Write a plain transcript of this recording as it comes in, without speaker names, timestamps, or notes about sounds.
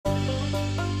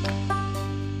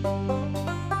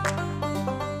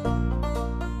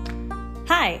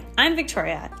I'm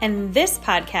Victoria, and this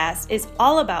podcast is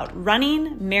all about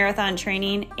running, marathon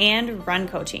training, and run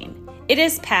coaching. It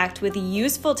is packed with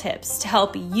useful tips to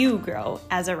help you grow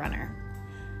as a runner.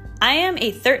 I am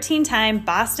a 13-time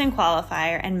Boston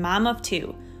qualifier and mom of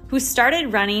two who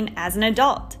started running as an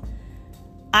adult.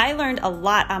 I learned a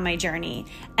lot on my journey,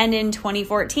 and in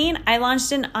 2014, I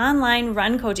launched an online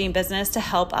run coaching business to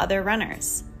help other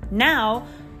runners. Now,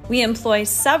 we employ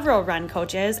several run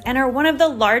coaches and are one of the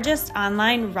largest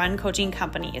online run coaching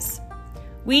companies.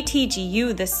 We teach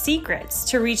you the secrets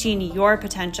to reaching your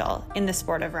potential in the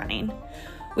sport of running.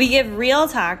 We give real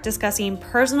talk discussing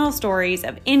personal stories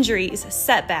of injuries,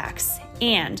 setbacks,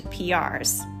 and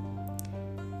PRs.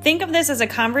 Think of this as a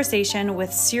conversation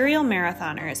with serial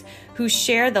marathoners who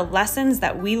share the lessons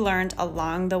that we learned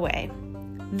along the way.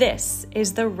 This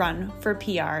is the Run for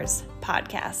PRs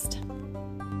podcast.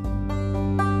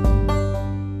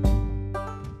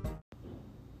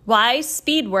 Why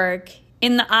speed work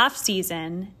in the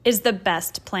off-season is the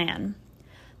best plan.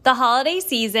 The holiday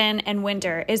season and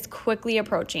winter is quickly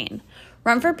approaching.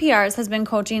 Run for PRs has been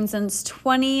coaching since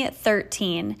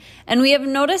 2013, and we have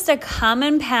noticed a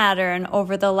common pattern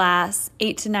over the last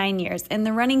 8 to 9 years in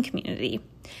the running community.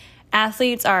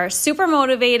 Athletes are super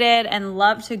motivated and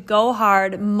love to go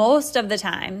hard most of the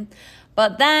time,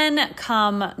 but then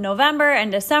come November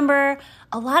and December,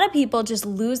 a lot of people just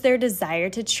lose their desire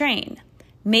to train.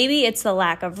 Maybe it's the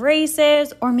lack of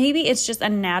races, or maybe it's just a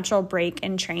natural break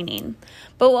in training.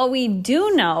 But what we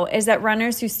do know is that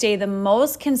runners who stay the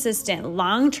most consistent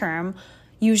long-term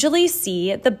usually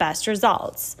see the best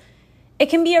results. It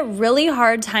can be a really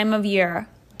hard time of year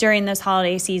during this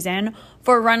holiday season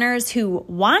for runners who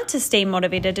want to stay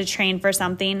motivated to train for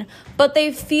something, but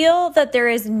they feel that there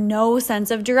is no sense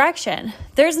of direction.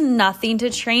 There's nothing to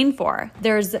train for.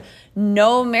 There's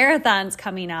no marathons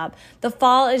coming up. The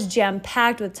fall is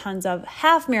jam-packed with tons of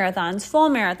half marathons,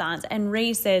 full marathons, and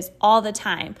races all the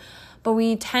time. But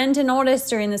we tend to notice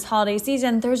during this holiday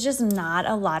season, there's just not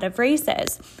a lot of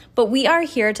races. But we are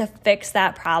here to fix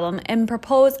that problem and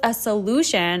propose a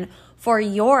solution for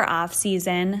your off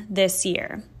season this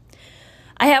year.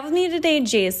 I have with me today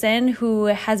Jason, who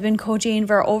has been coaching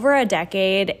for over a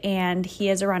decade, and he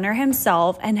is a runner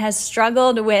himself and has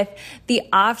struggled with the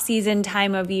off-season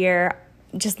time of year.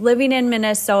 Just living in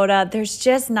Minnesota, there's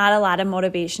just not a lot of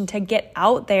motivation to get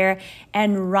out there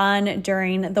and run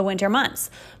during the winter months.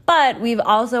 But we've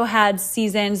also had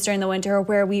seasons during the winter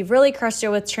where we've really crushed it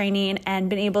with training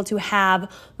and been able to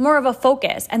have more of a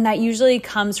focus. And that usually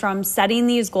comes from setting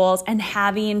these goals and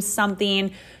having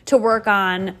something to work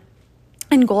on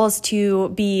and goals to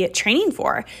be training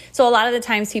for. So a lot of the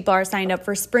times people are signed up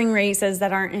for spring races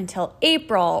that aren't until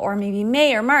April or maybe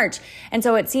May or March. And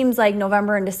so it seems like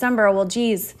November and December, well,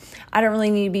 geez, I don't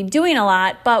really need to be doing a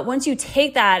lot. But once you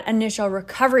take that initial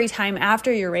recovery time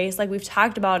after your race, like we've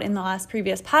talked about in the last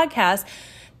previous podcast,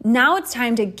 now it's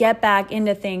time to get back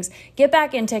into things, get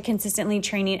back into consistently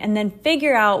training, and then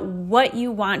figure out what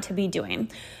you want to be doing.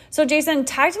 So Jason,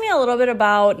 talk to me a little bit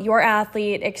about your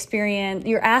athlete's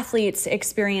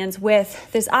experience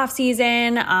with this off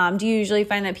season. Do you usually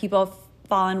find that people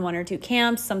fall in one or two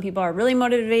camps? Some people are really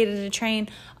motivated to train,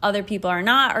 other people are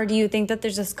not, or do you think that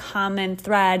there's this common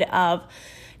thread of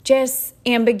just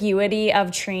ambiguity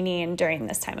of training during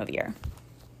this time of year?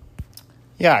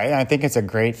 Yeah, I think it's a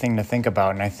great thing to think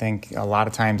about, and I think a lot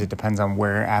of times it depends on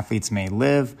where athletes may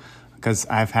live, because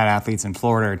I've had athletes in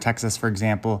Florida or Texas, for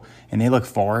example, and they look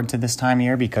forward to this time of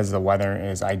year because the weather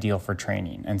is ideal for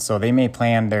training. And so they may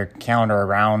plan their calendar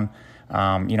around,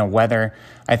 weather.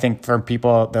 I think for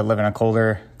people that live in a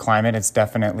colder climate, it's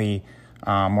definitely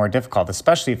more difficult,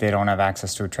 especially if they don't have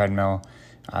access to a treadmill.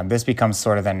 This becomes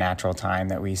sort of the natural time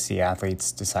that we see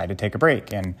athletes decide to take a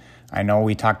break. And I know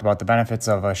we talked about the benefits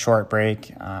of a short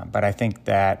break, but I think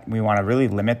that we want to really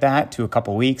limit that to a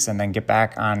couple weeks and then get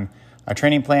back on a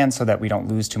training plan so that we don't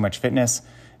lose too much fitness.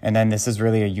 And then this is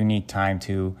really a unique time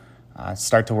to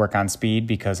start to work on speed,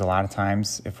 because a lot of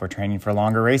times if we're training for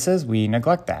longer races, we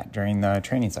neglect that during the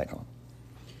training cycle.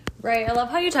 Right. I love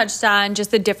how you touched on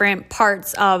just the different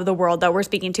parts of the world that we're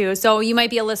speaking to. So you might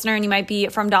be a listener and you might be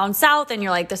from down south and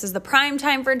you're like, this is the prime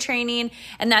time for training,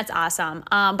 and that's awesome.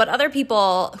 But other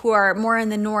people who are more in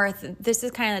the north, this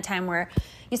is kind of the time where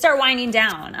you start winding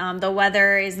down. The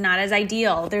weather is not as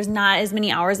ideal. There's not as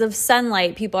many hours of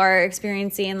sunlight. People are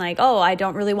experiencing like, oh, I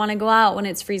don't really want to go out when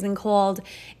it's freezing cold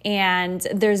and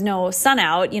there's no sun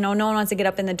out. No one wants to get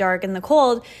up in the dark and the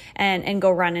cold and go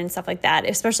run and stuff like that,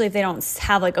 especially if they don't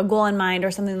have like a goal in mind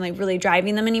or something like really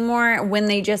driving them anymore when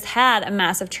they just had a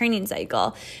massive training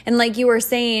cycle. And like you were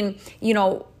saying,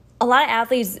 a lot of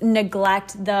athletes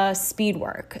neglect the speed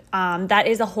work. That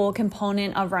is a whole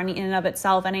component of running in and of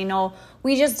itself. And I know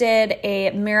we just did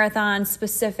a marathon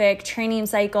specific training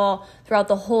cycle throughout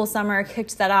the whole summer,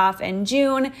 kicked that off in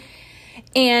June.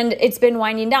 And it's been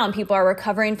winding down. People are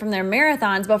recovering from their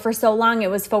marathons, but for so long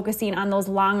it was focusing on those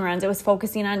long runs. It was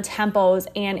focusing on tempos,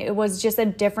 and it was just a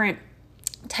different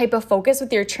type of focus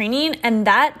with your training. And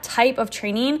that type of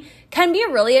training can be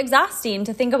really exhausting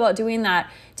to think about doing that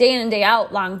day in and day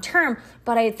out long term.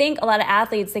 But I think a lot of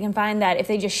athletes, they can find that if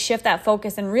they just shift that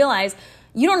focus and realize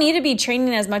you don't need to be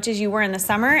training as much as you were in the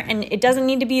summer, and it doesn't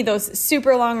need to be those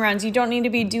super long runs. You don't need to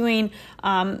be doing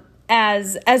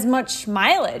as much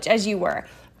mileage as you were.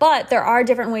 But there are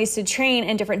different ways to train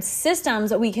and different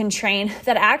systems that we can train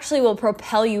that actually will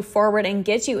propel you forward and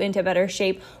get you into better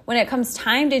shape when it comes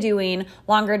time to doing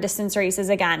longer distance races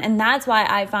again. And that's why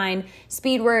I find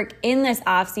speed work in this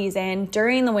off season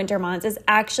during the winter months is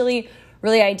actually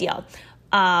really ideal.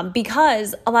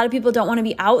 Because a lot of people don't want to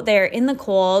be out there in the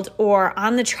cold or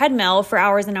on the treadmill for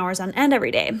hours and hours on end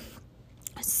every day.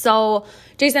 So,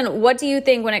 Jason, what do you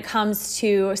think when it comes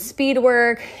to speed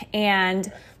work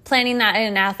and planning that in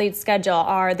an athlete's schedule?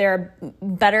 Are there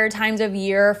better times of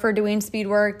year for doing speed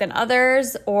work than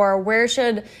others? Or where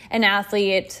should an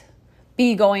athlete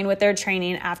be going with their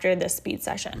training after this speed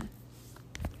session?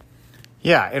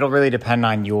 Yeah, it'll really depend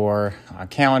on your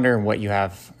calendar and what you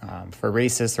have for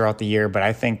races throughout the year. But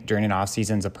I think during an off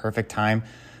season is a perfect time,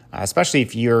 especially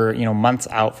if you're months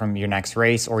out from your next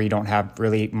race, or you don't have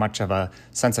really much of a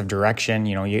sense of direction.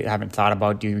 You haven't thought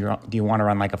about do you want to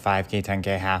run like a 5K,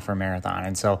 10K, half, or marathon.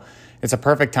 And so it's a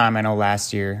perfect time. I know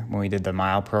last year when we did the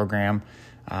mile program,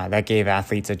 that gave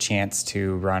athletes a chance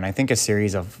to run, I think, a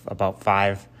series of about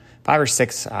five or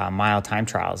six mile time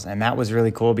trials. And that was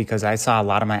really cool because I saw a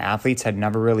lot of my athletes had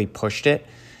never really pushed it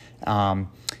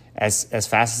as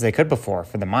fast as they could before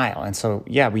for the mile. And so,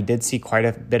 yeah, we did see quite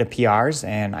a bit of PRs.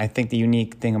 And I think the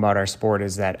unique thing about our sport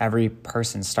is that every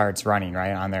person starts running,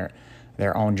 right, on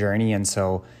their own journey. And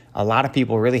so a lot of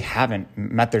people really haven't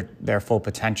met their full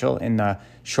potential in the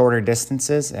shorter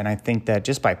distances. And I think that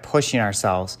just by pushing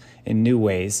ourselves in new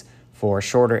ways for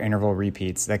shorter interval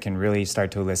repeats, that can really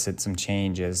start to elicit some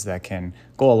changes that can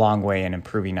go a long way in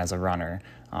improving as a runner,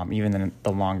 even in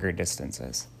the longer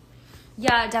distances.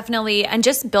 Yeah, definitely. And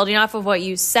just building off of what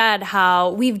you said,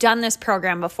 how we've done this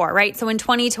program before, right? So in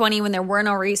 2020, when there were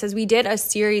no races, we did a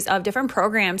series of different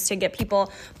programs to get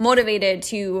people motivated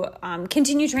to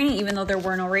continue training even though there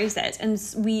were no races. And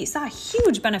we saw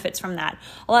huge benefits from that.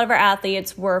 A lot of our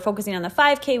athletes were focusing on the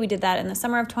 5K. We did that in the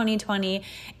summer of 2020.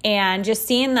 And just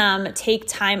seeing them take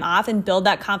time off and build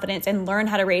that confidence and learn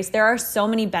how to race, there are so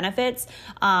many benefits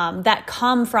that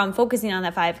come from focusing on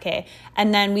that 5K.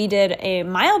 And then we did a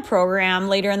mile program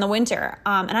later in the winter.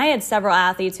 And I had several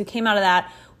athletes who came out of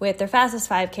that with their fastest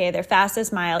 5K, their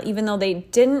fastest mile, even though they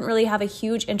didn't really have a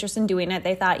huge interest in doing it.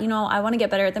 They thought, I want to get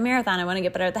better at the marathon. I want to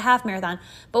get better at the half marathon.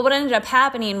 But what ended up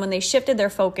happening when they shifted their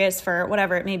focus for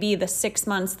whatever it may be, the 6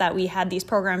 months that we had these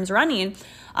programs running,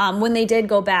 when they did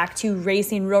go back to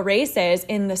racing real races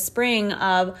in the spring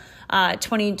of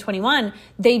 2021,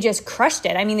 they just crushed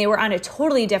it. I mean, they were on a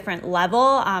totally different level.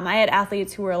 I had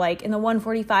athletes who were like in the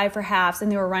 145 for halves, and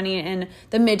they were running in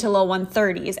the mid to low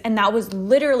 130s. And that was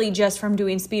literally just from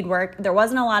doing speed work. There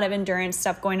wasn't a lot of endurance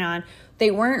stuff going on. They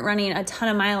weren't running a ton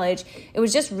of mileage. It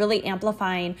was just really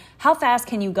amplifying how fast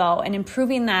can you go and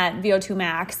improving that VO2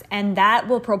 max. And that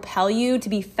will propel you to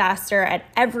be faster at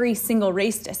every single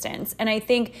race distance. And I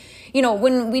think,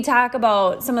 when we talk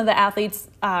about some of the athletes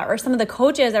or some of the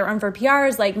coaches that run for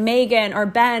PRs like Megan or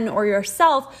Ben or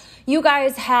yourself, you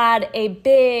guys had a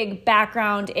big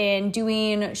background in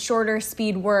doing shorter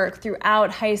speed work throughout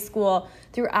high school,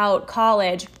 throughout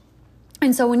college.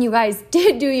 And so when you guys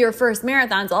did do your first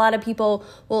marathons, a lot of people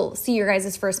will see your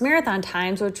guys' first marathon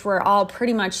times, which were all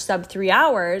pretty much sub 3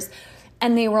 hours.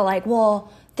 And they were like,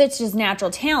 well, that's just natural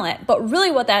talent. But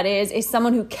really what that is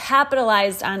someone who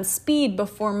capitalized on speed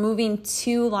before moving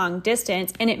to long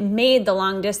distance. And it made the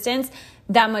long distance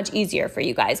that much easier for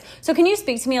you guys. So can you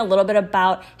speak to me a little bit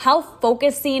about how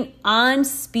focusing on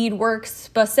speed work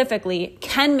specifically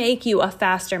can make you a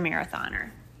faster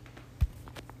marathoner?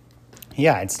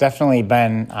 Yeah, it's definitely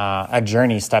been a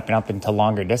journey stepping up into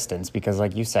longer distance because,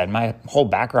 like you said, my whole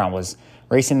background was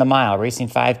racing the mile, racing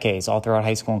 5Ks all throughout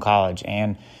high school and college.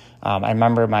 And I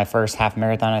remember my first half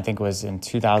marathon, I think was in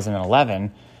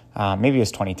 2011, maybe it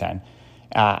was 2010.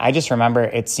 I just remember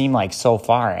it seemed like so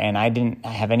far, and I didn't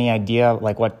have any idea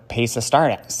like what pace to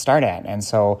start at. And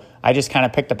so I just kind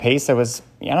of picked a pace that was,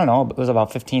 it was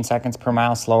about 15 seconds per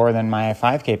mile slower than my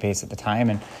 5K pace at the time.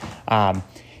 And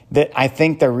I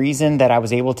think the reason that I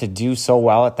was able to do so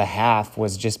well at the half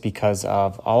was just because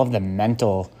of all of the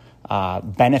mental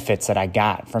benefits that I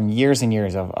got from years and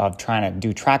years of trying to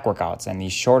do track workouts and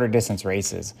these shorter distance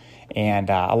races. And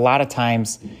a lot of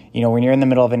times, when you're in the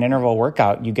middle of an interval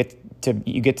workout, you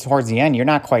get towards the end, you're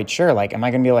not quite sure, like, am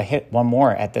I going to be able to hit one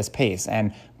more at this pace?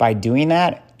 And by doing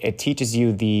that, it teaches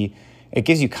you it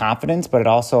gives you confidence, but it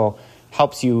also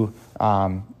helps you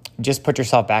just put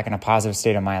yourself back in a positive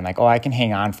state of mind. Like, I can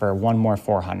hang on for one more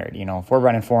 400. If we're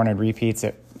running 400 repeats,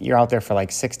 you're out there for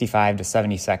like 65 to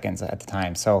 70 seconds at the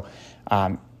time. So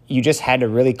you just had to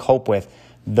really cope with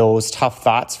those tough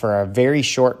thoughts for a very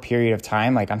short period of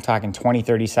time. Like, I'm talking 20,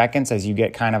 30 seconds as you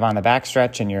get kind of on the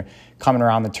backstretch and you're coming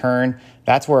around the turn.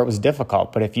 That's where it was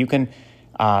difficult. But if you can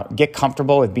get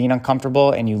comfortable with being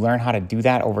uncomfortable and you learn how to do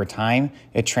that over time,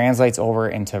 it translates over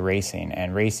into racing,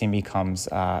 and racing becomes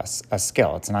a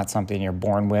skill. It's not something you're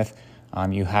born with.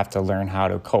 You have to learn how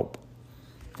to cope.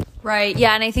 Right.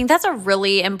 Yeah. And I think that's a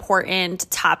really important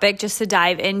topic just to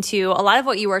dive into. A lot of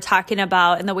what you were talking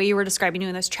about and the way you were describing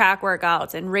doing those track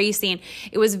workouts and racing,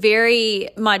 it was very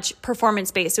much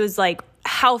performance based. It was like,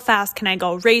 how fast can I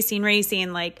go? Racing,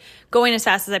 like going as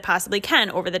fast as I possibly can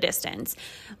over the distance.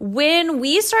 When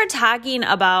we start talking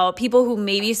about people who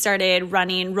maybe started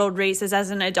running road races as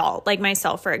an adult, like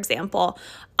myself, for example,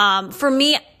 for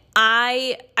me,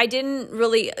 I didn't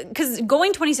really, because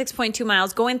going 26.2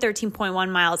 miles, going 13.1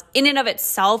 miles in and of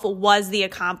itself was the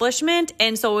accomplishment.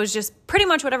 And so it was just pretty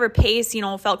much whatever pace,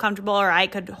 felt comfortable or I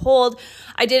could hold.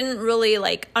 I didn't really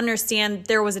understand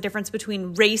there was a difference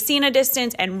between racing a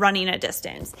distance and running a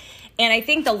distance. And I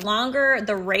think the longer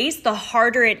the race, the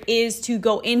harder it is to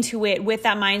go into it with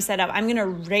that mindset of I'm going to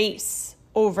race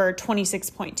over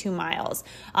 26.2 miles.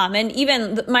 And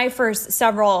even my first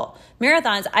several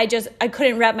marathons, I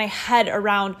couldn't wrap my head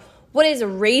around what is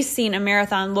racing a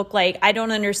marathon look like. I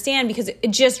don't understand, because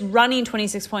just running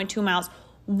 26.2 miles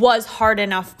was hard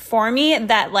enough for me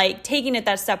that taking it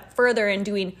that step further and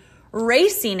doing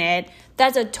racing it,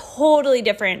 that's a totally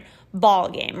different ball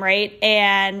game, right?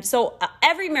 And so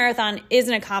every marathon is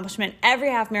an accomplishment. Every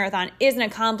half marathon is an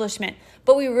accomplishment.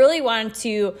 But we really want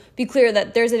to be clear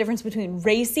that there's a difference between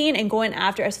racing and going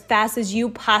after as fast as you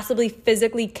possibly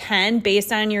physically can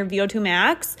based on your VO2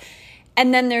 max.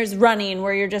 And then there's running,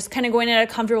 where you're just kind of going at a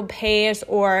comfortable pace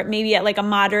or maybe at a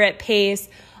moderate pace,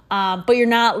 but you're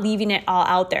not leaving it all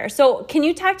out there. So can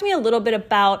you talk to me a little bit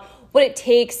about what it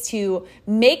takes to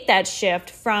make that shift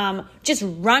from just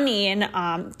running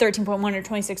 13.1 or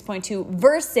 26.2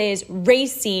 versus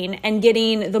racing and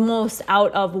getting the most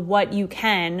out of what you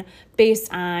can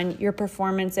based on your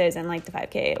performances and the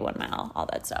 5K, 1 mile, all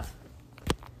that stuff?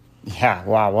 Yeah,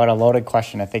 wow, what a loaded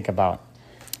question to think about.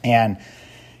 And,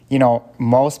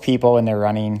 most people when they're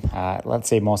running, let's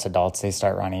say most adults, they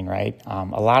start running, right?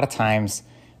 A lot of times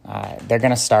they're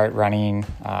going to start running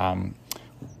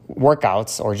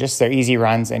workouts or just their easy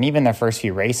runs, and even their first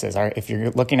few races are, if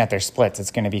you're looking at their splits,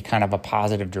 it's going to be kind of a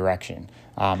positive direction.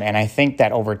 And I think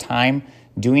that over time,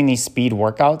 doing these speed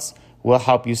workouts will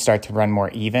help you start to run more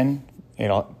even.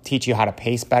 It'll teach you how to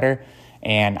pace better.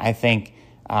 And I think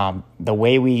the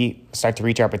way we start to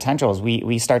reach our potential is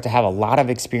we start to have a lot of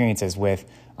experiences with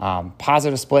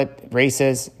positive split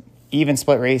races, even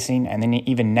split racing, and then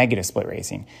even negative split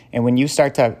racing. And when you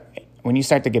start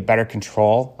to get better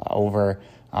control over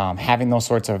having those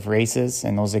sorts of races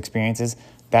and those experiences,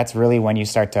 that's really when you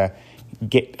start to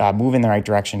get move in the right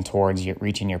direction towards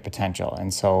reaching your potential.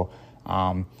 And so,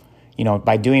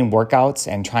 by doing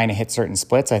workouts and trying to hit certain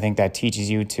splits, I think that teaches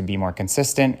you to be more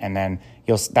consistent, and then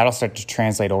that'll start to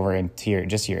translate over into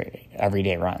your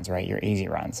everyday runs, right? Your easy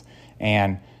runs.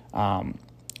 And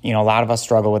a lot of us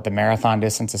struggle with the marathon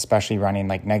distance, especially running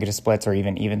negative splits or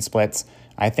even splits.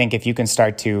 I think if you can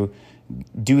start to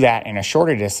do that in a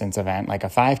shorter distance event, like a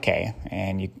 5K,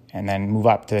 and then move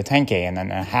up to the 10K and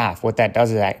then a half, what that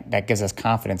does is that gives us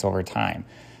confidence over time.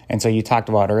 And so you talked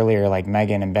about earlier,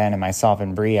 Megan and Ben and myself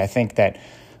and Bree, I think that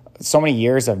so many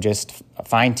years of just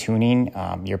fine-tuning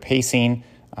your pacing,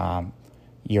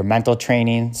 your mental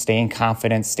training, staying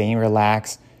confident, staying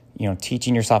relaxed,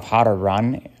 teaching yourself how to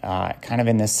run kind of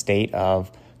in this state of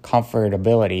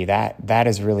comfortability, that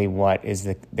is really what is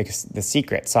the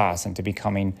secret sauce into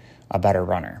becoming a better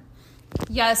runner.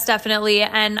 Yes, definitely.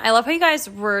 And I love how you guys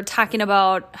were talking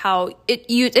about how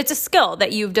it's a skill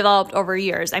that you've developed over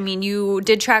years. I mean, you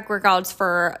did track workouts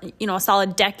for, a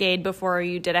solid decade before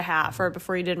you did a half or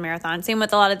before you did a marathon. Same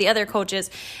with a lot of the other coaches.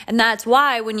 And that's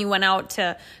why when you went out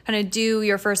to kind of do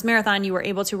your first marathon, you were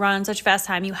able to run such fast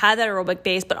time. You had that aerobic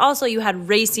base, but also you had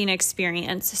racing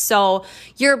experience. So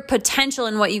your potential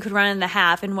in what you could run in the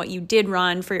half and what you did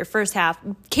run for your first half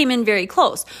came in very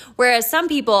close. Whereas some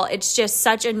people, it's just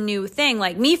such a new thing.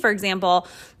 Like me, for example,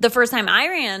 the first time I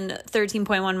ran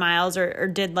 13.1 miles or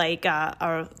did like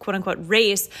a quote unquote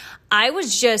race, I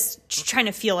was just trying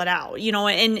to feel it out,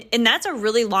 and that's a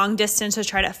really long distance to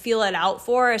try to feel it out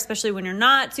for, especially when you're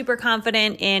not super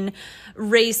confident in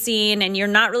racing and you're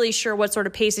not really sure what sort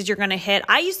of paces you're going to hit.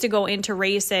 I used to go into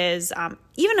races,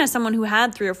 even as someone who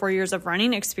had 3 or 4 years of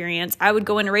running experience, I would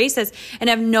go into races and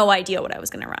have no idea what I was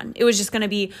going to run. It was just going to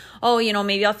be,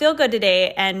 maybe I'll feel good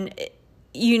today. And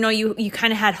you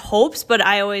kind of had hopes, but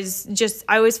I always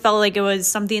felt like it was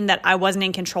something that I wasn't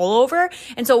in control over.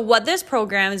 And so what this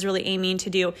program is really aiming to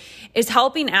do is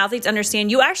helping athletes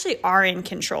understand you actually are in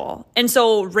control. And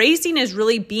so racing is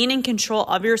really being in control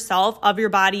of yourself, of your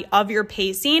body, of your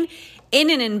pacing in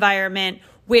an environment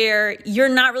where you're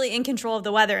not really in control of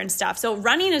the weather and stuff. So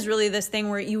running is really this thing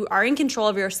where you are in control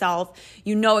of yourself.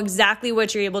 You know exactly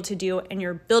what you're able to do, and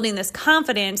you're building this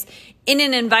confidence in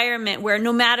an environment where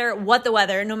no matter what the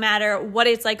weather, no matter what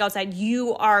it's like outside,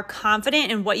 you are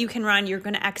confident in what you can run. You're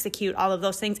going to execute all of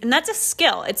those things. And that's a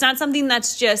skill. It's not something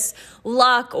that's just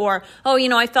luck or,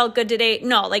 I felt good today.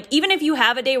 No, like even if you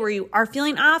have a day where you are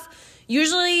feeling off,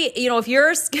 usually, if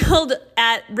you're skilled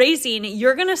at racing,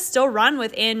 you're going to still run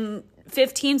within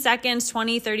 15 seconds,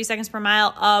 20, 30 seconds per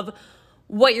mile of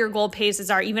what your goal paces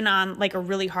are, even on like a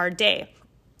really hard day.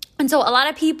 And so a lot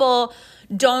of people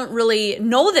don't really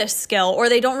know this skill, or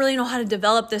they don't really know how to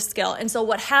develop this skill. And so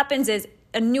what happens is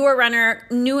a newer runner,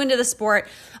 new into the sport,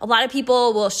 a lot of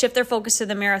people will shift their focus to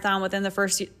the marathon within the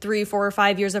first 3, 4, or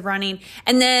 5 years of running.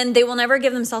 And then they will never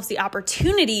give themselves the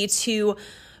opportunity to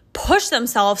push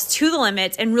themselves to the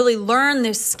limits and really learn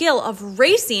this skill of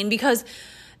racing, because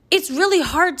it's really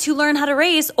hard to learn how to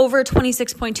race over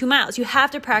 26.2 miles. You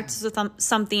have to practice with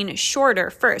something shorter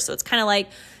first. So it's kind of like,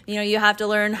 you have to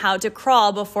learn how to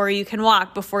crawl before you can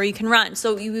walk, before you can run.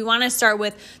 So we want to start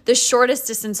with the shortest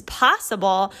distance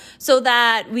possible so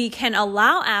that we can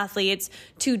allow athletes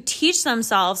to teach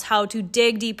themselves how to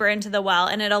dig deeper into the well.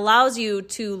 And it allows you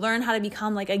to learn how to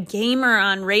become like a gamer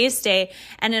on race day.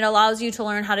 And it allows you to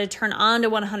learn how to turn on to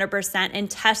 100% and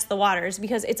test the waters,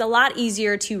 because it's a lot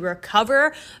easier to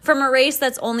recover from a race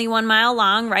that's only 1 mile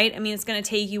long, right? I mean, it's going to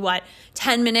take you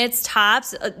 10 minutes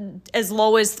tops, as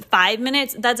low as 5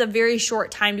 minutes. That's a very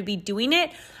short time to be doing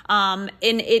it. And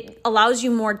it allows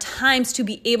you more times to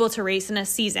be able to race in a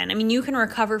season. I mean, you can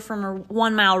recover from a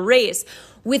 1 mile race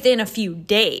within a few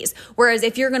days. Whereas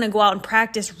if you're going to go out and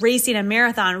practice racing a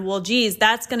marathon, well, geez,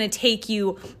 that's going to take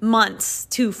you months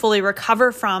to fully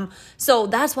recover from. So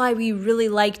that's why we really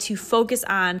like to focus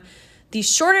on these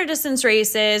shorter distance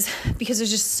races, because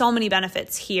there's just so many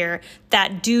benefits here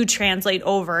that do translate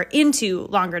over into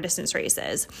longer distance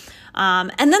races.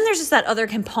 And then there's just that other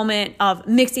component of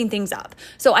mixing things up.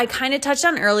 So I kind of touched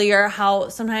on earlier how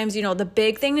sometimes, the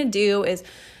big thing to do is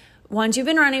once you've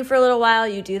been running for a little while,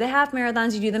 you do the half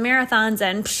marathons, you do the marathons,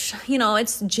 and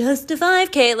it's just a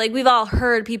 5K. Like we've all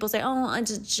heard people say, oh,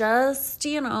 it's just, a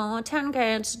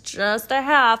 10K, it's just a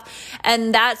half.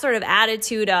 And that sort of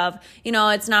attitude of,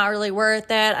 it's not really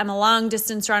worth it. I'm a long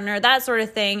distance runner, that sort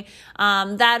of thing.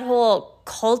 That whole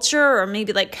culture, or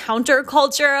maybe like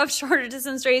counterculture of shorter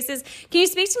distance races. Can you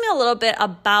speak to me a little bit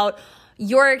about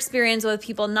your experience with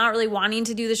people not really wanting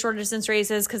to do the short distance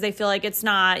races because they feel like it's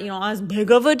not, as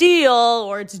big of a deal,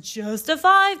 or it's just a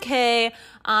 5K,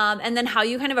 and then how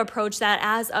you kind of approach that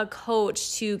as a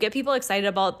coach to get people excited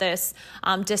about this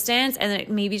distance, and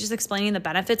maybe just explaining the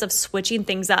benefits of switching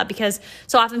things up, because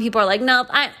so often people are like, nope,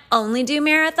 I only do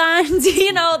marathons.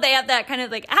 They have that kind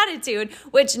of like attitude,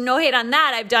 which no hate on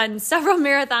that. I've done several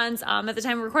marathons. At the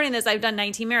time of recording this, I've done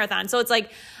 19 marathons. So it's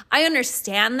like, I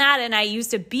understand that, and I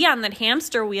used to be on that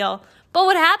hamster wheel, but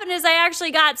what happened is I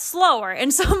actually got slower.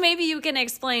 And so maybe you can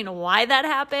explain why that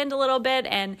happened a little bit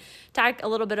and talk a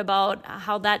little bit about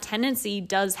how that tendency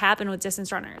does happen with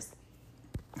distance runners.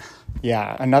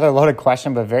 Yeah, another loaded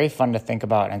question, but very fun to think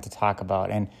about and to talk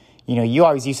about. And, you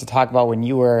always used to talk about when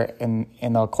you were in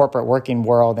the corporate working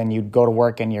world and you'd go to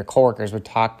work and your coworkers would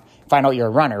find out you're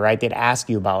a runner, right? They'd ask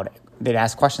you about it. They'd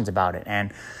ask questions about it.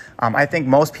 And I think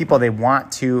most people, they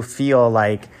want to feel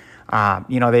like,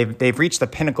 they've reached the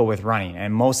pinnacle with running.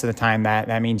 And most of the time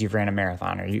that means you've ran a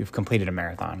marathon or you've completed a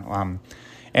marathon.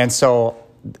 And so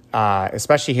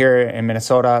especially here in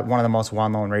Minnesota, one of the most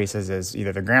well-known races is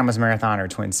either the Grandma's Marathon or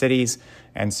Twin Cities.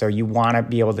 And so you want to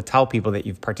be able to tell people that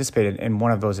you've participated in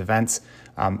one of those events.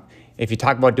 If you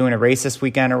talk about doing a race this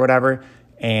weekend or whatever,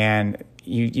 and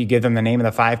you give them the name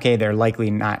of the 5K, they're likely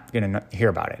not going to hear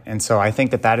about it. And so I think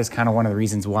that is kind of one of the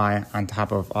reasons why, on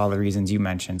top of all the reasons you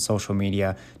mentioned, social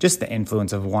media, just the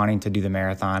influence of wanting to do the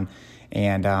marathon.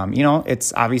 And,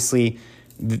 it's obviously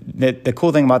the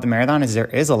cool thing about the marathon is there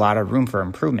is a lot of room for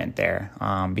improvement there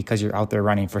because you're out there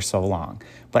running for so long.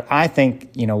 But I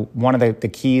think, one of the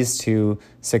keys to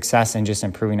success and just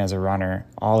improving as a runner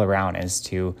all around is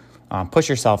to push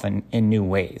yourself in new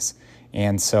ways.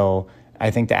 And so I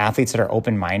think the athletes that are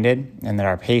open-minded and that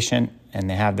are patient and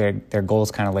they have their goals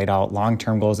kind of laid out,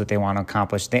 long-term goals that they want to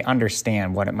accomplish, they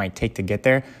understand what it might take to get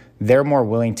there. They're more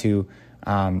willing to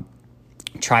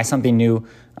try something new,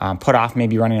 put off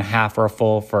maybe running a half or a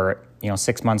full for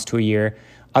 6 months to a year.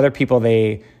 Other people,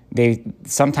 they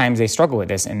sometimes they struggle with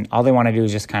this, and all they want to do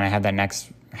is just kind of have that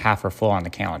next half or full on the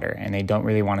calendar, and they don't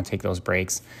really want to take those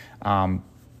breaks.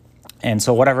 And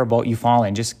so whatever boat you fall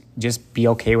in, just be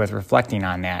okay with reflecting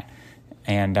on that.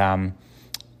 And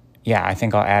I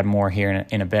think I'll add more here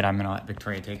in a bit. I'm going to let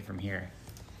Victoria take it from here.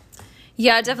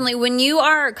 Yeah, definitely. When you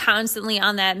are constantly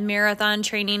on that marathon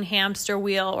training hamster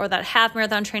wheel or that half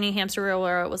marathon training hamster wheel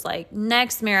where it was like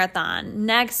next marathon,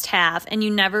 next half, and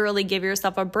you never really give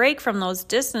yourself a break from those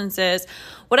distances,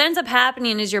 what ends up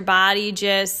happening is your body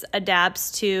just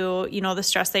adapts to, the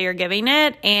stress that you're giving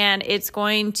it, and it's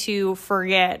going to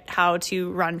forget how to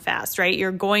run fast, right?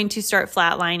 You're going to start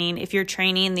flatlining if you're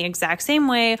training the exact same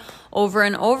way over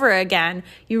and over again.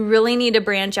 You really need to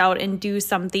branch out and do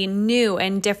something new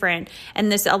and different. And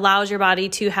this allows your body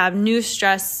to have new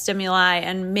stress stimuli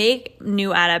and make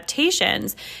new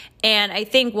adaptations. And I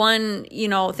think one,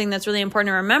 thing that's really important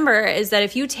to remember is that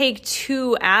if you take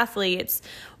two athletes,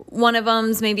 one of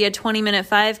them's maybe a 20-minute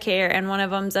 5K and one of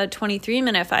them's a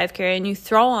 23-minute 5K, and you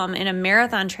throw them in a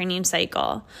marathon training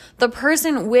cycle, the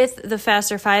person with the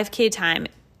faster 5K time,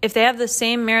 if they have the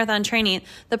same marathon training,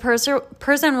 the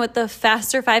person with the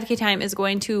faster 5K time is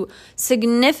going to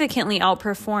significantly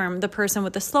outperform the person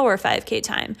with the slower 5K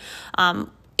time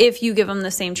if you give them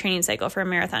the same training cycle for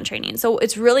marathon training. So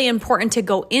it's really important to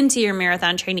go into your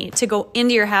marathon training, to go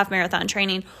into your half marathon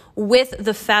training with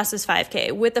the fastest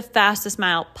 5K, with the fastest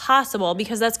mile possible,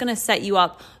 because that's going to set you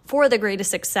up for the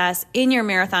greatest success in your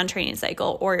marathon training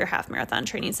cycle or your half marathon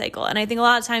training cycle. And I think a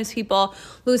lot of times people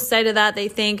lose sight of that. They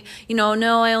think,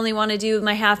 no, I only want to do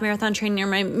my half marathon training or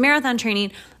my marathon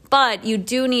training. But you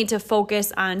do need to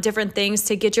focus on different things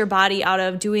to get your body out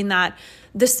of doing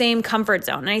the same comfort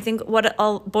zone. And I think what it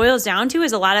all boils down to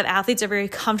is a lot of athletes are very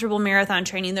comfortable marathon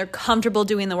training. They're comfortable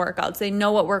doing the workouts. They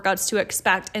know what workouts to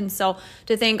expect. And so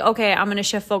to think, okay, I'm going to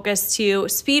shift focus to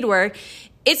speed work,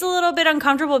 it's a little bit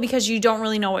uncomfortable because you don't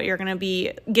really know what you're going to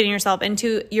be getting yourself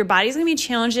into. Your body's going to be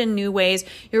challenged in new ways.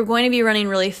 You're going to be running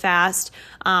really fast.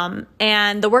 And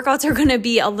the workouts are going to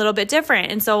be a little bit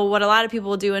different. And so what a lot of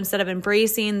people will do, instead of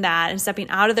embracing that and stepping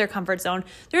out of their comfort zone,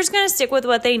 they're just going to stick with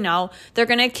what they know. They're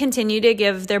going to continue to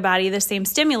give their body the same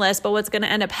stimulus. But what's going to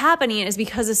end up happening is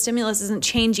because the stimulus isn't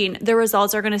changing, their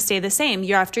results are going to stay the same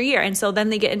year after year. And so then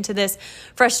they get into this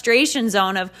frustration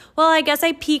zone of, well, I guess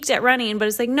I peaked at running, but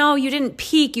it's like, no, you didn't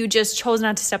peak. You just chose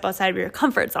not to step outside of your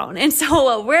comfort zone. And so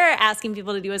what we're asking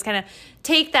people to do is kind of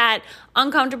take that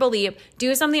uncomfortable leap,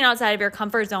 do something outside of your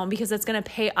comfort zone, because it's going to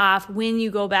pay off when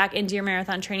you go back into your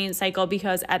marathon training cycle,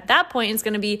 because at that point it's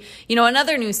going to be,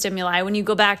 another new stimuli when you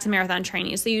go back to marathon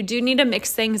training. So you do need to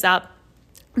mix things up.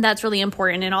 That's really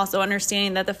important. And also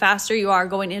understanding that the faster you are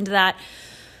going into that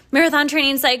marathon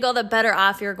training cycle, the better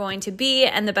off you're going to be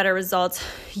and the better results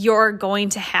you're going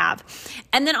to have.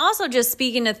 And then also just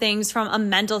speaking to things from a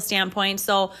mental standpoint.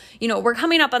 So, we're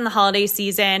coming up on the holiday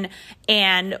season,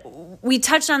 and we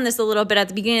touched on this a little bit at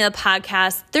the beginning of the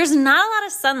podcast. There's not a lot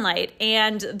of sunlight,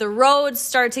 and the roads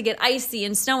start to get icy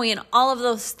and snowy and all of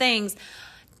those things.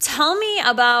 Tell me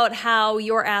about how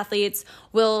your athletes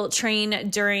will train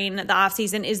during the off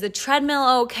season. Is the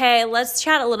treadmill okay? Let's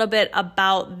chat a little bit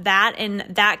about that. And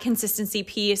that consistency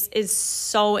piece is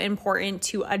so important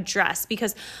to address,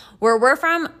 because where we're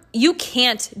from, you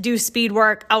can't do speed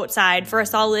work outside for a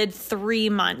solid 3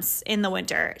 months in the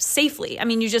winter safely. I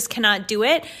mean, you just cannot do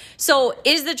it. So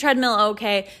is the treadmill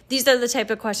okay? These are the type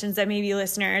of questions that maybe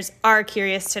listeners are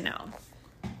curious to know.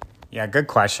 Yeah, good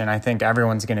question. I think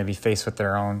everyone's going to be faced with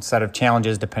their own set of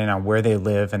challenges depending on where they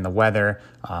live and the weather,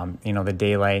 the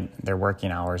daylight, their working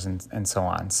hours, and so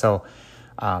on. So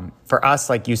For us,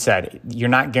 like you said, you're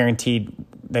not guaranteed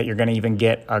that you're going to even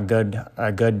get a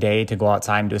good day to go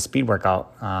outside and do a speed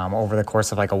workout over the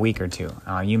course of like a week or two.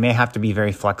 You may have to be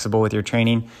very flexible with your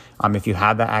training. If you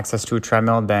have that access to a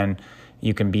treadmill, then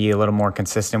you can be a little more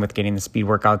consistent with getting the speed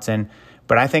workouts in.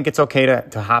 But I think it's okay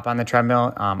to hop on the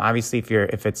treadmill. Obviously,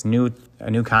 if it's a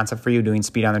new concept for you doing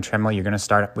speed on the treadmill, you're going to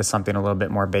start with something a little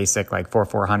bit more basic, like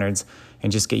 400s,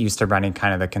 and just get used to running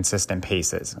kind of the consistent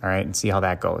paces, all right, and see how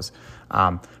that goes.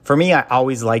 For me, I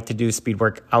always like to do speed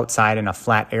work outside in a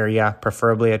flat area,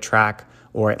 preferably a track,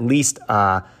 or at least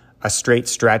a straight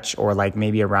stretch, or like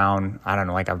maybe around, I don't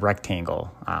know, like a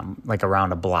rectangle, like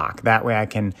around a block. That way I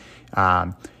can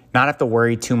not have to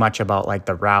worry too much about like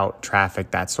the route,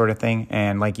 traffic, that sort of thing.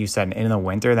 And like you said, in the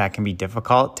winter, that can be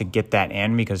difficult to get that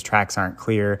in because tracks aren't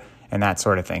clear and that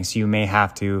sort of thing. So you may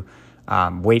have to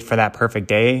wait for that perfect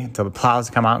day until the plows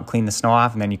come out and clean the snow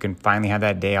off, and then you can finally have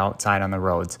that day outside on the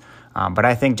roads. But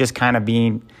I think just kind of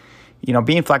being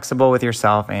flexible with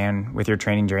yourself and with your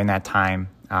training during that time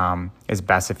is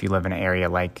best if you live in an area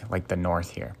like the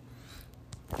north here.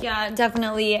 Yeah,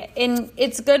 definitely. And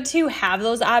it's good to have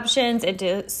those options and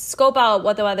to scope out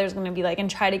what the weather is going to be like and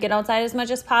try to get outside as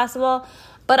much as possible.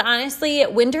 But honestly,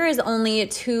 winter is only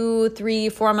 2, 3,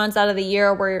 4 months out of the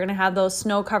year where you're going to have those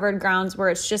snow-covered grounds where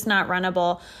it's just not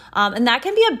runnable. And that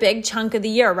can be a big chunk of the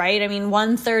year, right? I mean,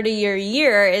 1/3 of your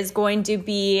year is going to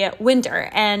be winter.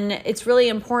 And it's really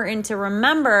important to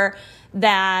remember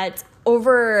that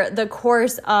over the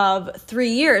course of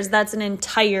 3 years, that's an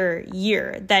entire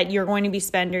year that you're going to be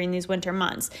spent during these winter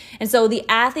months. And so the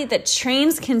athlete that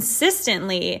trains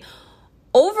consistently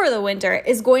over the winter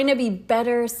is going to be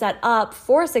better set up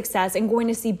for success and going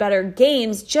to see better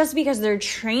gains just because they're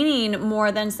training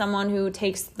more than someone who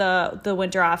takes the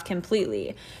winter off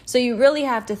completely. So you really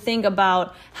have to think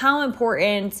about how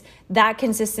important that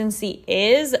consistency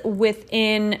is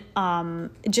within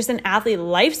just an athlete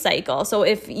life cycle. So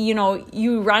if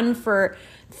you run for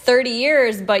 30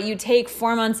 years but you take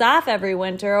 4 months off every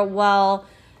winter, well,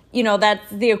 that's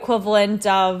the equivalent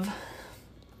of,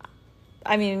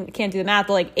 I mean, can't do the math,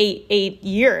 but like eight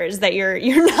years that you're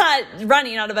not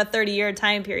running out of a 30-year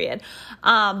time period.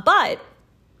 But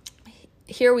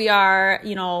here we are,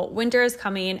 winter is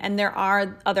coming and there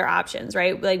are other options,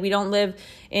 right? Like we don't live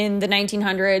in the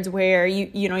 1900s where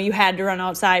you had to run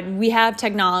outside. We have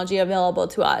technology available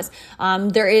to us.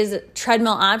 There is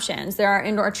treadmill options. There are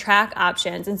indoor track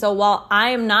options. And so while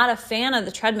I am not a fan of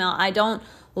the treadmill, I don't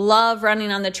love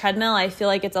running on the treadmill. I feel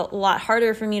like it's a lot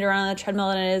harder for me to run on the treadmill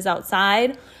than it is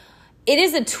outside. It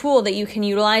is a tool that you can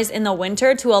utilize in the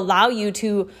winter to allow you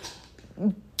to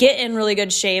get in really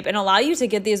good shape and allow you to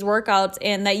get these workouts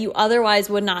in that you otherwise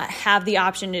would not have the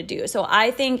option to do. So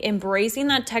I think embracing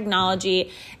that technology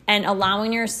and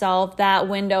allowing yourself that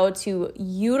window to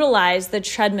utilize the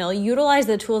treadmill, utilize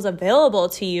the tools available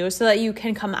to you so that you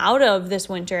can come out of this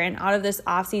winter and out of this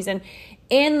off season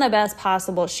in the best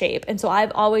possible shape. And so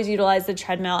I've always utilized the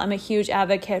treadmill. I'm a huge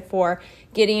advocate for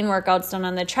getting workouts done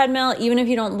on the treadmill. Even if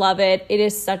you don't love it, it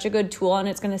is such a good tool and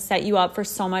it's going to set you up for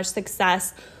so much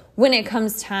success when it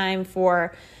comes time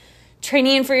for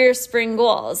training for your spring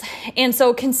goals. And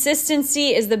so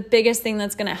consistency is the biggest thing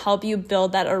that's going to help you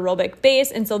build that aerobic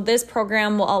base. And so this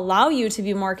program will allow you to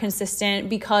be more consistent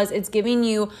because it's giving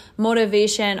you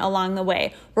motivation along the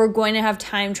way. We're going to have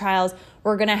time trials.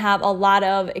 We're going to have a lot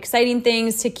of exciting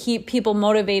things to keep people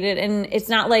motivated. And it's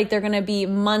not like they're going to be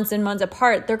months and months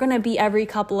apart. They're going to be every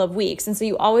couple of weeks. And so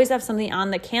you always have something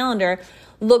on the calendar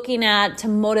looking at to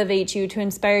motivate you, to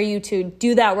inspire you to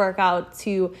do that workout,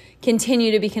 to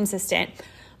continue to be consistent.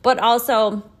 But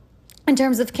also, in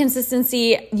terms of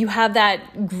consistency, you have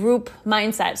that group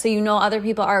mindset. So other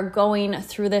people are going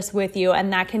through this with you,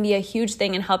 and that can be a huge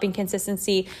thing in helping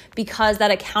consistency because that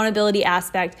accountability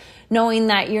aspect, knowing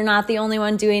that you're not the only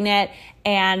one doing it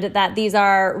and that these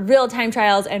are real time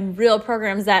trials and real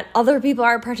programs that other people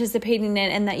are participating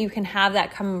in and that you can have that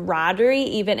camaraderie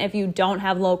even if you don't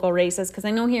have local races. Because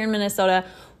I know here in Minnesota,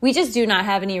 we just do not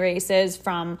have any races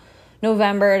from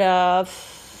November to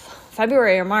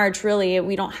February or March, really.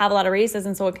 We don't have a lot of races,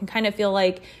 and so it can kind of feel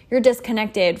like you're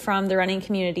disconnected from the running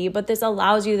community. But this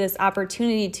allows you this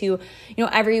opportunity to,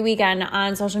 every weekend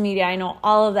on social media, I know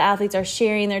all of the athletes are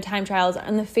sharing their time trials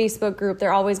on the Facebook group.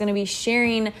 They're always going to be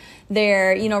sharing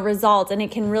their, results, and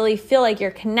it can really feel like you're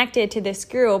connected to this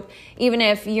group, even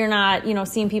if you're not,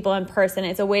 seeing people in person.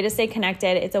 It's a way to stay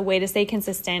connected. It's a way to stay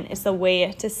consistent. It's a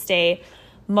way to stay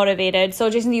motivated. So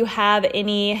Jason, do you have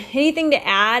anything to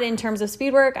add in terms of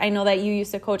speed work? I know that you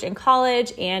used to coach in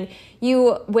college and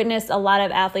you witnessed a lot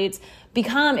of athletes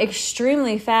become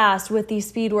extremely fast with these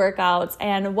speed workouts.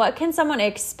 And what can someone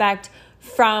expect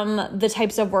from the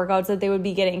types of workouts that they would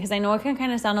be getting. Because I know it can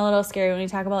kind of sound a little scary when you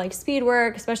talk about like speed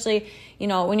work, especially, you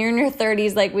know, when you're in your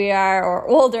 30s like we are or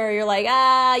older, you're like,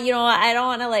 you know, I don't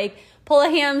want to like pull a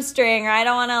hamstring, or I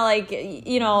don't want to like,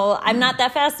 you know, I'm not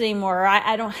that fast anymore, or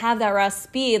I don't have that raw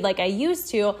speed like I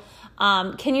used to.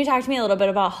 Can you talk to me a little bit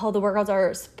about how the workouts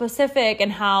are specific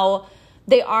and how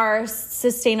they are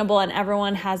sustainable and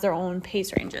everyone has their own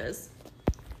pace ranges?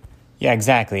 Yeah,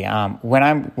 exactly. When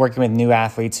I'm working with new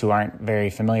athletes who aren't very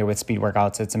familiar with speed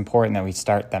workouts, it's important that we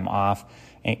start them off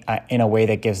in a way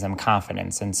that gives them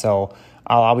confidence. And so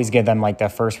I'll always give them like the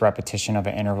first repetition of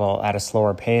an interval at a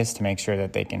slower pace to make sure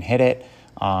that they can hit it.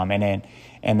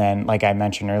 And then, like I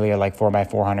mentioned earlier, like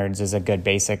 4x400s is a good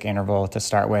basic interval to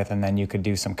start with. And then you could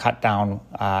do some cut down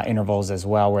intervals as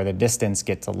well, where the distance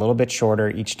gets a little bit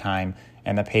shorter each time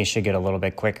and the pace should get a little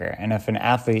bit quicker. And if an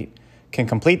athlete can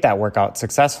complete that workout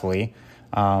successfully,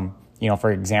 you know,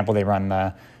 for example, they run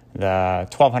the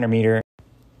 1200 meter.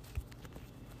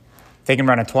 They can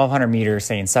run a 1200 meter,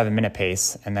 say in 7-minute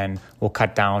pace, and then we'll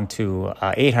cut down to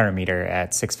 800 meter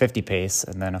at 650 pace,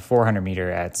 and then a 400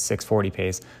 meter at 640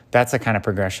 pace. That's the kind of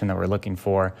progression that we're looking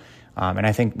for. And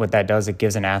I think what that does, it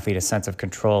gives an athlete a sense of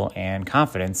control and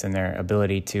confidence in their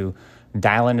ability to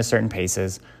dial into certain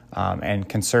paces and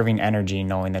conserving energy,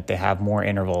 knowing that they have more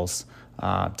intervals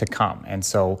to come. And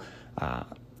so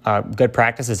good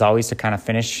practice is always to kind of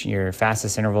finish your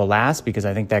fastest interval last, because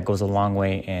I think that goes a long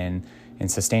way in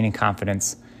sustaining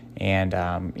confidence and,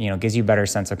 you know, gives you a better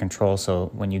sense of control. So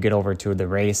when you get over to the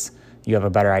race, you have a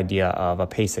better idea of a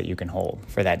pace that you can hold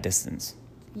for that distance.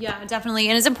 Yeah, definitely.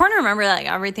 And it's important to remember that like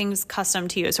everything's custom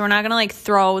to you. So we're not going to like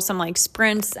throw some like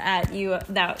sprints at you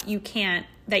that you can't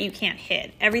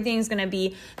hit. Everything's going to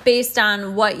be based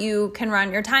on what you can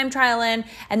run your time trial in.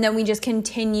 And then we just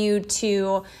continue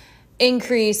to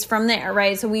increase from there,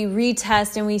 right? So we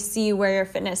retest and we see where your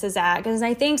fitness is at. Because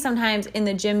I think sometimes in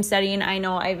the gym setting, I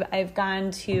know I've gone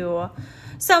to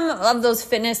some of those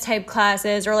fitness type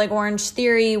classes or like Orange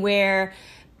Theory where,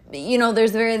 you know,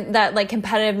 there's that like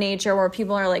competitive nature where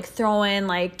people are like throwing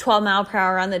like 12 mile per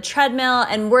hour on the treadmill,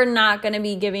 and we're not going to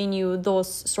be giving you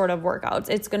those sort of workouts.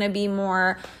 It's going to be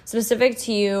more specific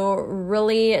to you,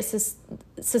 really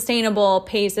sustainable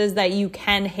paces that you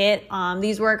can hit.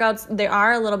 These workouts, they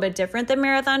are a little bit different than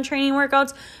marathon training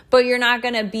workouts, but you're not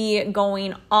going to be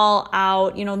going all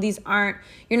out. You know,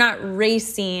 you're not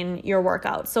racing your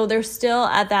workouts. So they're still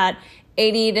at that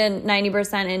 80 to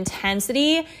 90%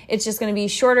 intensity. It's just going to be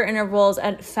shorter intervals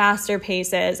at faster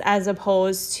paces as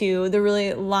opposed to the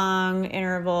really long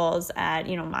intervals at,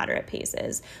 you know, moderate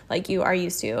paces like you are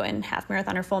used to in half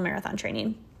marathon or full marathon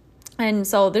training. And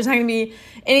so there's not going to be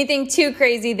anything too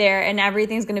crazy there, and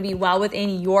everything's going to be well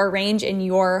within your range and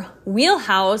your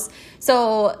wheelhouse.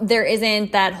 So there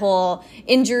isn't that whole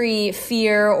injury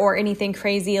fear or anything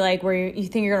crazy like where you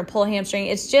think you're going to pull a hamstring.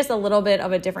 It's just a little bit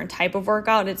of a different type of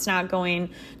workout. It's not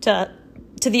going to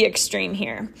the extreme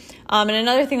here. And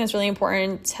another thing that's really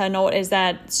important to note is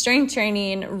that strength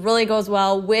training really goes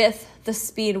well with the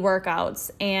speed workouts,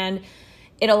 and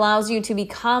it allows you to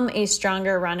become a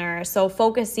stronger runner. So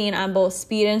focusing on both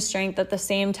speed and strength at the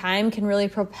same time can really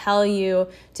propel you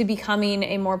to becoming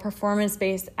a more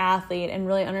performance-based athlete and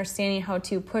really understanding how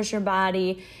to push your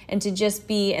body and to just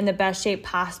be in the best shape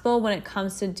possible when it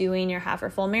comes to doing your half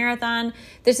or full marathon.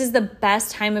 This is the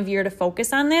best time of year to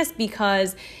focus on this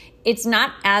because it's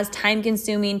not as time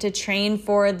consuming to train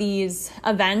for these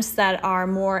events that are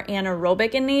more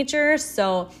anaerobic in nature.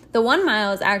 So the 1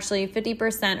 mile is actually 50%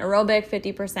 aerobic,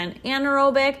 50%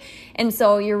 anaerobic. And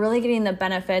so you're really getting the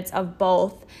benefits of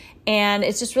both. And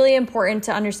it's just really important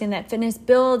to understand that fitness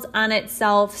builds on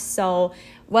itself. So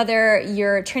whether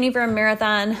you're training for a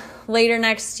marathon later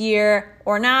next year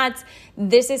or not,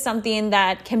 this is something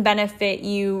that can benefit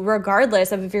you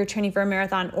regardless of if you're training for a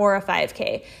marathon or a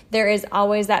 5K. There is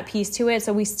always that piece to it.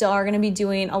 So we still are going to be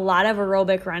doing a lot of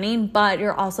aerobic running, but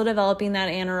you're also developing that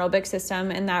anaerobic system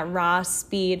and that raw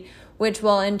speed, which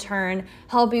will in turn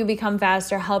help you become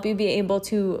faster, help you be able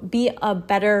to be a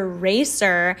better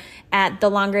racer at the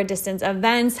longer distance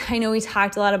events. I know we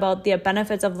talked a lot about the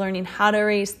benefits of learning how to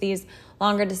race these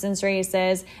longer distance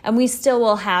races, and we still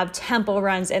will have tempo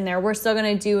runs in there. We're still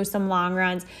going to do some long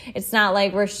runs. It's not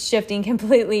like we're shifting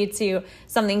completely to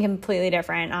something completely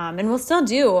different. And we'll still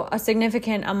do a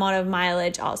significant amount of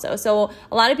mileage also. So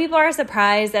a lot of people are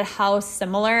surprised at how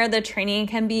similar the training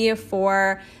can be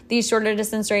for these shorter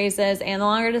distance races and the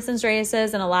longer distance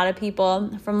races. And a lot of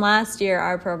people from last year,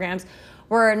 our programs,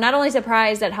 were not only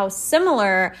surprised at how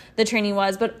similar the training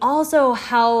was, but also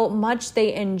how much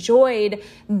they enjoyed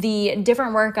the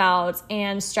different workouts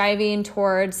and striving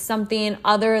towards something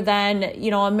other than,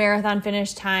 a marathon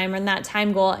finish time and that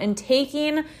time goal, and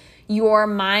taking your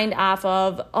mind off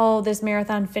of, this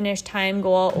marathon finish time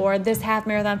goal or this half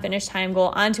marathon finish time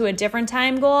goal onto a different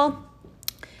time goal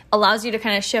allows you to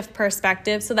kind of shift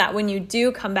perspective so that when you do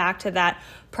come back to that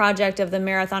project of the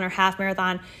marathon or half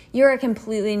marathon, you're a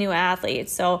completely new athlete.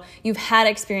 So you've had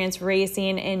experience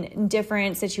racing in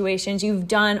different situations. You've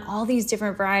done all these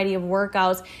different variety of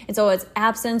workouts. And so its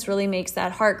absence really makes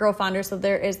that heart grow fonder. So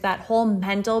there is that whole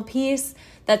mental piece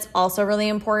that's also really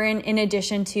important, in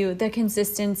addition to the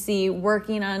consistency,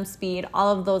 working on speed,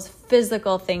 all of those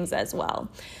physical things as well.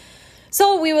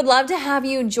 So we would love to have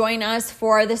you join us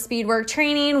for the Speedwork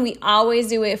training. We always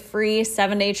do a free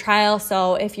 7-day trial.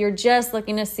 So if you're just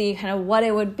looking to see kind of what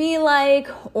it would be like,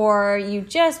 or you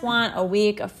just want a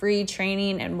week of free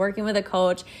training and working with a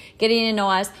coach, getting to know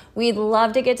us, we'd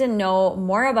love to get to know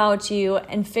more about you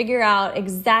and figure out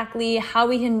exactly how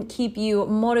we can keep you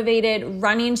motivated,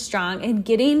 running strong, and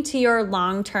getting to your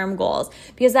long-term goals,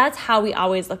 because that's how we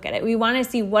always look at it. We want to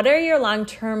see, what are your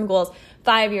long-term goals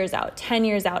 5 years out, 10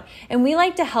 years out. And we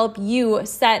like to help you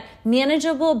set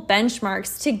manageable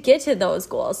benchmarks to get to those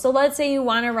goals. So let's say you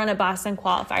want to run a Boston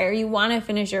qualifier, you want to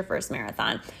finish your first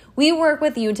marathon. We work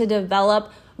with you to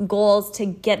develop goals to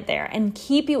get there and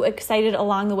keep you excited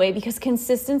along the way, because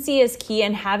consistency is key,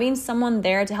 and having someone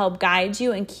there to help guide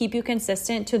you and keep you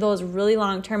consistent to those really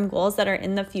long-term goals that are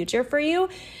in the future for you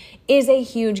is a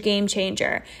huge game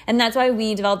changer. And that's why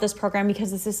we developed this program,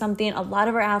 because this is something a lot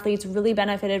of our athletes really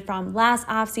benefited from last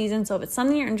off season. So if it's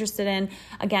something you're interested in,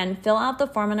 again, fill out the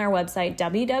form on our website,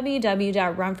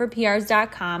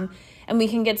 www.runforprs.com, and we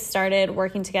can get started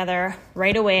working together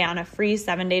right away on a free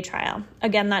 7-day trial.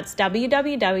 Again, that's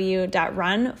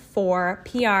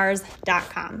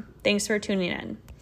www.runforprs.com. Thanks for tuning in.